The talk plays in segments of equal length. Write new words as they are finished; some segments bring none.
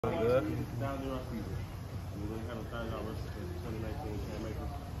that.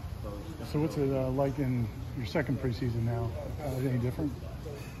 So what's it like in your second preseason now? Any different?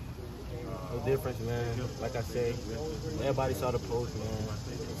 No difference, man. Like I said, everybody saw the post, man.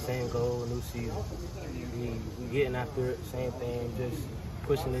 Same goal, new season. We getting after it, same thing, just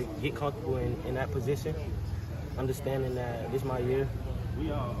pushing it, get comfortable in that position, understanding that this is my year.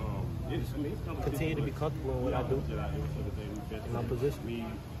 Continue to be comfortable in what I do, in my position.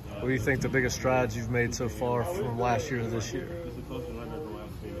 What do you think the biggest strides you've made so far from last year to this year?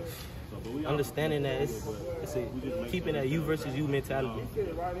 Understanding that it's keeping that you versus you mentality.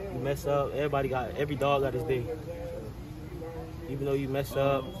 You mess up, every dog got his day. Even though you mess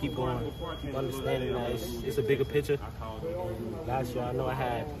up, keep going. Keep understanding that it's a bigger picture. And last year, I know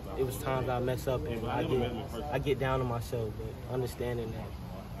it was times I mess up and I get down on myself, but understanding that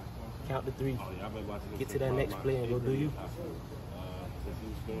count to 3, get to that next play and go do you.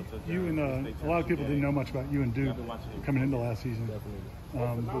 You and a lot of people didn't know much about you and Duke coming into last season. Definitely.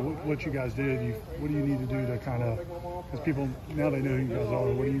 What you guys did, what do you need to do to kind of, because people, now they know who you guys are,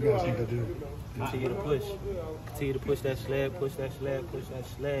 what do you guys need to do? Continue to push. Continue to push that sled, push that sled, push that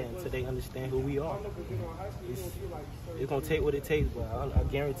sled until they understand who we are. It's going to take what it takes, but I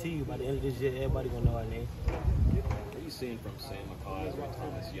guarantee you by the end of this year, everybody going to know our name. What are you seeing from Sam McCall,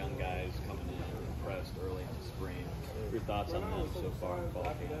 Thomas, young guys coming in, impressed early in the spring? Your thoughts on them so far in fall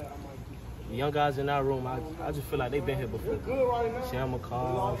camp? The young guys in our room, I just feel like they've been here before. Sam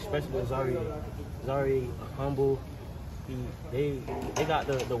McCall, especially, is already humble. They got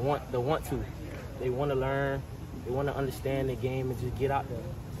the want to. They want to learn. They want to understand the game and just get out there.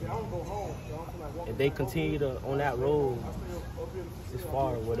 If they continue on that road, it's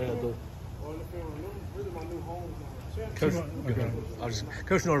far what they'll do.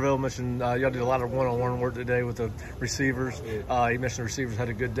 Coach Norvell mentioned y'all did a lot of one-on-one work today with the receivers. He mentioned the receivers had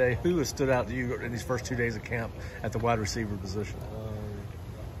a good day. Who has stood out to you in these first 2 days of camp at the wide receiver position?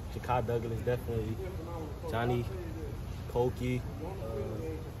 Jakai Douglas, definitely. Johnny, Pokey,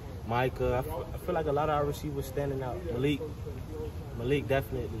 Micah. I feel like a lot of our receivers standing out. Malik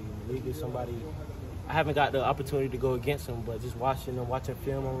definitely. Malik is somebody. I haven't got the opportunity to go against him, but just watching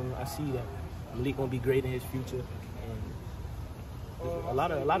film on him, I see that Malik gonna be great in his future. And a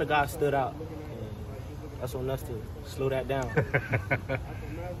lot of guys stood out, and that's on us to slow that down.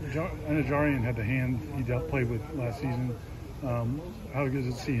 Anajarian had the hand he played with last season. How good is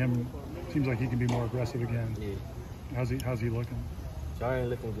it to see him? Seems like he can be more aggressive again. Yeah. How's he looking? Jarian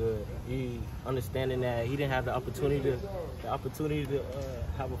looking good. He understanding that he didn't have the opportunity to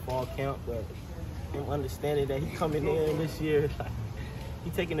have a fall camp, but him understanding that he coming in this year,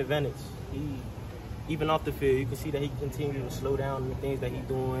 he taking advantage. Even off the field, you can see that he continue to slow down the things that he's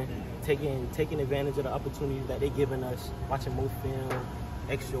doing, taking advantage of the opportunities that they're giving us, watching more film,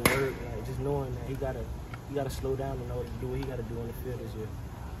 extra work, just knowing that he gotta slow down in order to do what he gotta do on the field this year.